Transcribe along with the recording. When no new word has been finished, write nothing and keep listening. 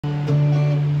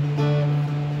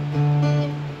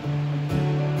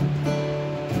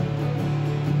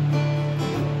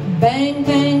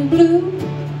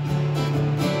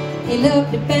He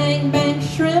loved to bang, bang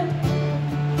shrimp.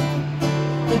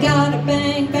 He got a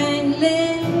bang, bang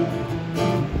leg.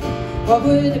 Or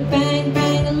with a bang,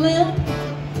 bang limp.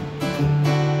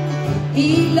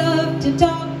 He loved to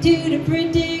talk to the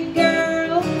pretty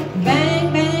girl.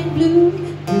 Bang, bang blue,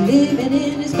 living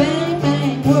in his bang,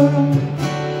 bang world.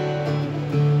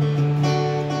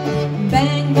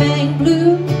 Bang, bang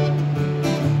blue.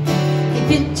 He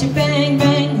pitch a bang,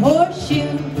 bang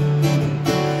horseshoe.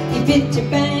 He pitch a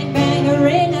bang, bang a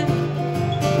ringer.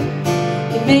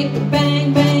 He make a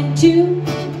bang, bang too.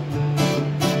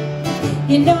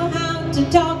 You know how to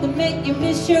talk and make you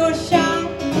miss your shot.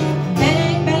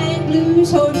 Bang, bang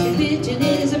blues, horse religion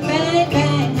is a bang,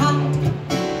 bang hot.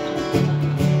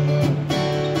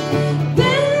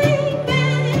 Bang,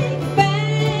 bang,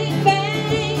 bang,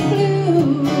 bang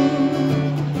blue.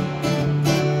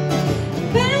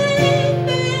 Bang,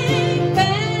 bang,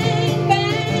 bang,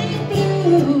 bang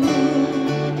blue.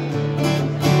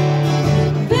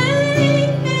 Bang,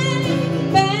 bang,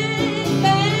 bang,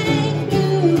 bang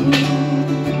blue.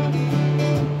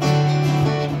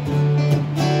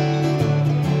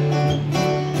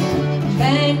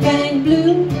 Bang, bang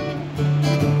blue.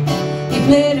 He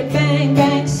played a bang,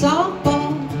 bang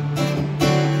softball.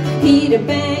 He'd a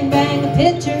bang, bang a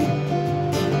pitcher.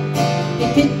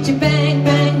 He'd pitch a bang,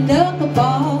 bang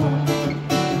knuckleball.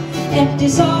 At the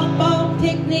softball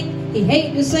picnic, he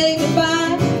hated to say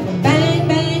goodbye. Bang,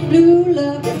 bang blue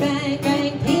loved a bang,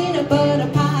 bang peanut butter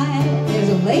pie. There's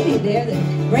a lady there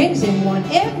that brings him one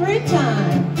every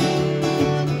time.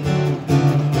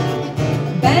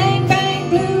 Bang, bang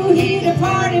blue, he's a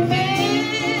party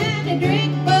man. He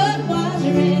drink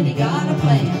Budweiser and he got a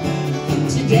plan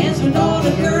to dance with all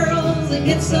the girls and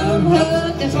get some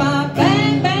hug. That's why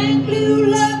bang, bang blue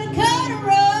love to cut a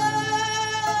rug.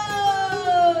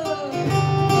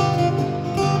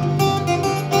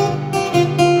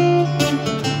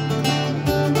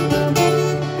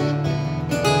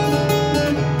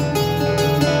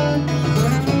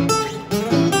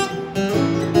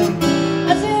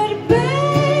 I said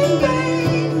bang,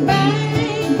 bang,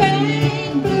 bang,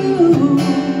 bang blue.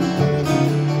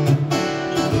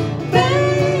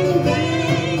 Bang,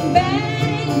 bang,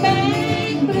 bang,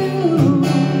 bang blue.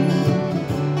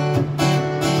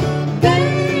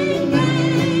 Bang,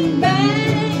 bang,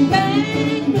 bang,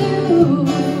 bang blue.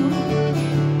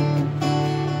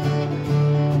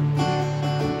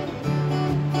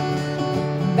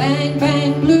 Bang,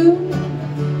 bang blue.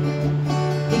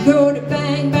 He grew to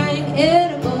bang, bang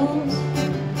edibles.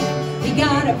 He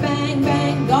got a bang,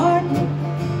 bang garden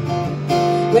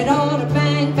with all the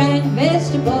bang, bang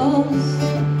vegetables.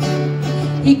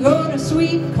 He grew to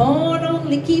sweet corn,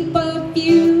 only keep a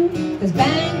few. Cause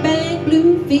bang, bang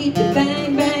blue feed the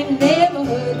bang, bang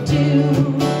neighborhood too.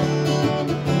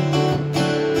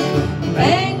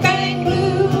 Bang, bang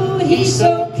blue, he's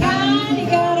so kind. He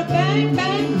got a bang,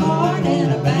 bang heart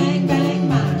and a bang, bang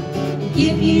mind.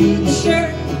 He'll give you the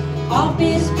shirt off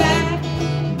his back.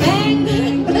 Bang,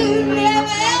 bang blue, never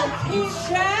else he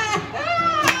shine.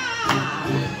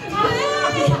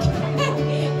 Bang,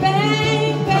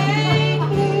 bang, bang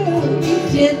blue, you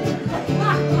didn't.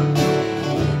 Bang,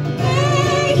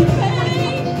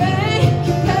 bang, bang,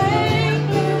 bang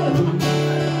blue.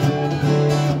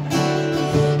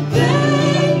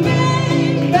 Bang,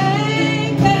 bang,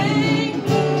 bang, bang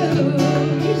blue.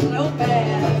 You're so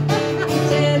bad.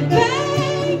 Said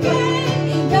bang,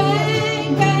 bang, bang,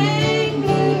 bang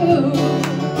blue.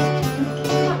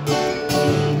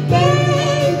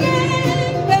 Bang,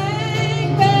 bang, bang,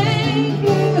 bang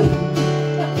blue.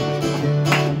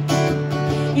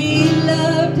 He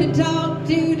loved to talk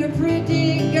to the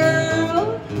pretty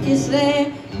girl. He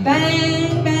said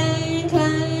bang, bang,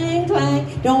 clang, clang.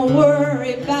 Don't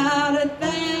worry about a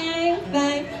thing,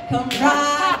 thing. Come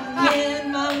riding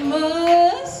in my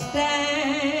Mustang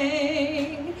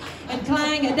and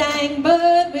clang a dang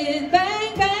bud with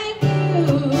bang, bang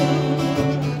blue.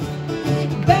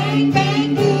 Bang,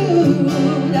 bang blue.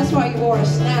 That's why you wore a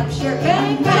snap shirt.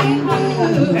 Bang, bang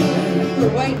blue. You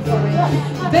were waiting for me.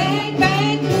 Bang, bang.